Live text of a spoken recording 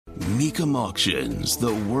Mecum Auctions,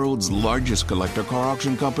 the world's largest collector car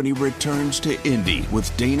auction company, returns to Indy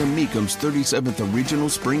with Dana Mecum's 37th Regional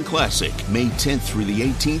Spring Classic, May 10th through the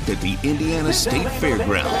 18th at the Indiana State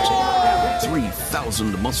Fairgrounds.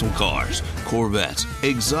 3,000 muscle cars, Corvettes,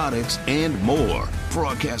 exotics, and more.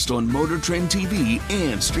 Broadcast on Motor Trend TV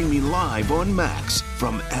and streaming live on Max.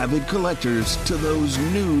 From avid collectors to those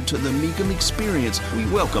new to the Mecum experience, we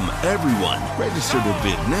welcome everyone. Register to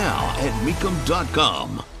bid now at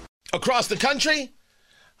Mecum.com. Across the country,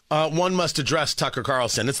 one must address Tucker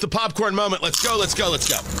Carlson. It's the popcorn moment. Let's go, let's go, let's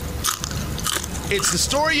go. It's the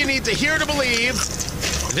story you need to hear to believe.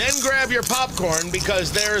 Then grab your popcorn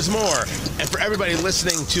because there's more. And for everybody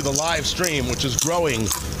listening to the live stream, which is growing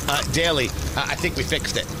daily, I think we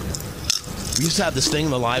fixed it. We used to have this thing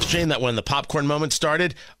in the live stream that when the popcorn moment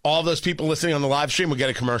started, all those people listening on the live stream would get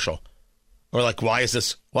a commercial. Or like, why is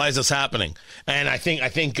this happening? And I think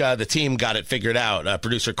the team got it figured out.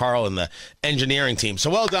 Producer Carl and the engineering team. So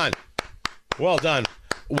well done. Well done.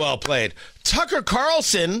 Well played. Tucker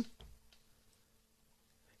Carlson,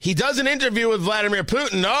 he does an interview with Vladimir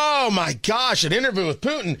Putin. Oh my gosh, an interview with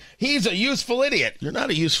Putin. He's a useful idiot. You're not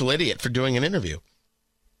a useful idiot for doing an interview.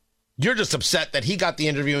 You're just upset that he got the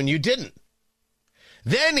interview and you didn't.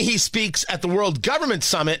 Then he speaks at the World Government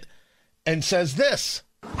Summit and says this.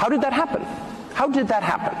 How did that happen? How did that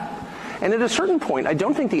happen? And at a certain point, I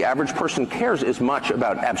don't think the average person cares as much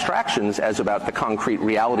about abstractions as about the concrete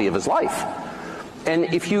reality of his life.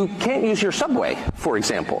 And if you can't use your subway, for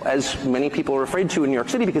example, as many people are afraid to in New York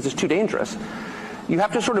City because it's too dangerous, you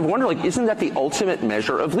have to sort of wonder, like, isn't that the ultimate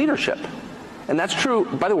measure of leadership? And that's true,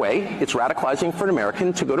 by the way, it's radicalizing for an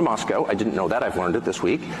American to go to Moscow, I didn't know that, I've learned it this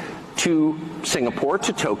week, to Singapore,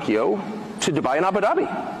 to Tokyo, to Dubai and Abu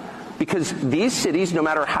Dhabi. Because these cities, no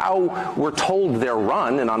matter how we're told they're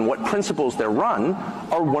run and on what principles they're run,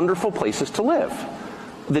 are wonderful places to live.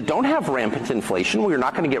 That don't have rampant inflation, where you're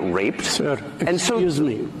not going to get raped. Sir, excuse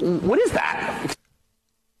me. What is that?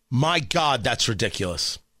 My God, that's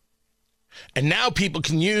ridiculous. And now people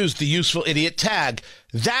can use the useful idiot tag.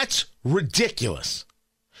 That's ridiculous.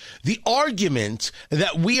 The argument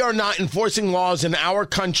that we are not enforcing laws in our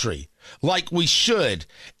country like we should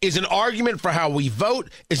is an argument for how we vote,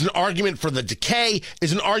 is an argument for the decay,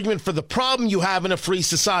 is an argument for the problem you have in a free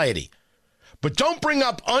society. But don't bring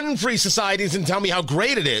up unfree societies and tell me how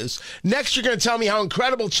great it is. Next, you're going to tell me how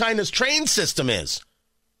incredible China's train system is.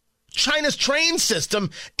 China's train system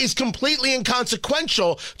is completely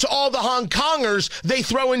inconsequential to all the Hong Kongers they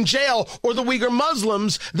throw in jail or the Uyghur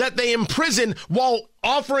Muslims that they imprison while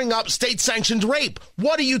offering up state-sanctioned rape.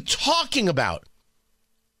 What are you talking about?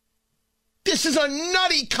 This is a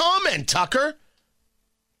nutty comment, Tucker.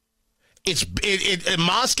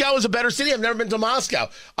 Moscow is a better city. I've never been to Moscow.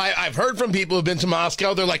 I've heard from people who've been to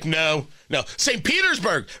Moscow. They're like, no. St.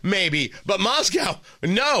 Petersburg, maybe, but Moscow,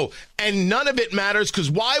 no. And none of it matters because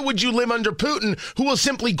why would you live under Putin, who will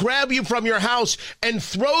simply grab you from your house and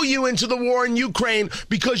throw you into the war in Ukraine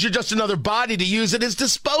because you're just another body to use at his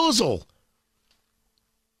disposal?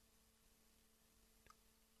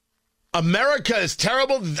 America is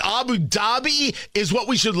terrible. Abu Dhabi is what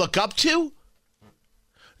we should look up to?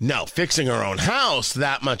 No, fixing our own house,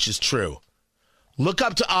 that much is true. Look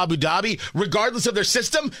up to Abu Dhabi, regardless of their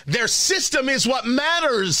system is what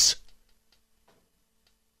matters.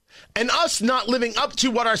 And us not living up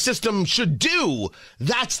to what our system should do,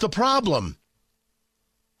 that's the problem.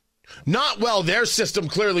 Not, well, their system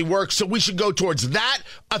clearly works, so we should go towards that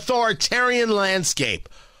authoritarian landscape.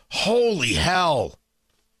 Holy hell.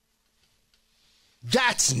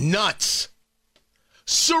 That's nuts.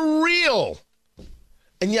 Surreal.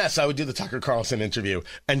 And yes, I would do the Tucker Carlson interview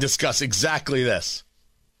and discuss exactly this.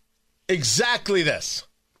 Exactly this.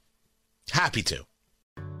 Happy to.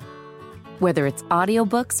 Whether it's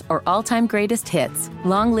audiobooks or all-time greatest hits,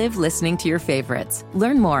 long live listening to your favorites.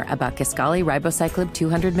 Learn more about Kisqali Ribociclib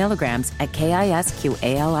 200 milligrams at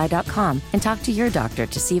KISQALI.com and talk to your doctor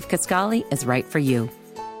to see if Kisqali is right for you.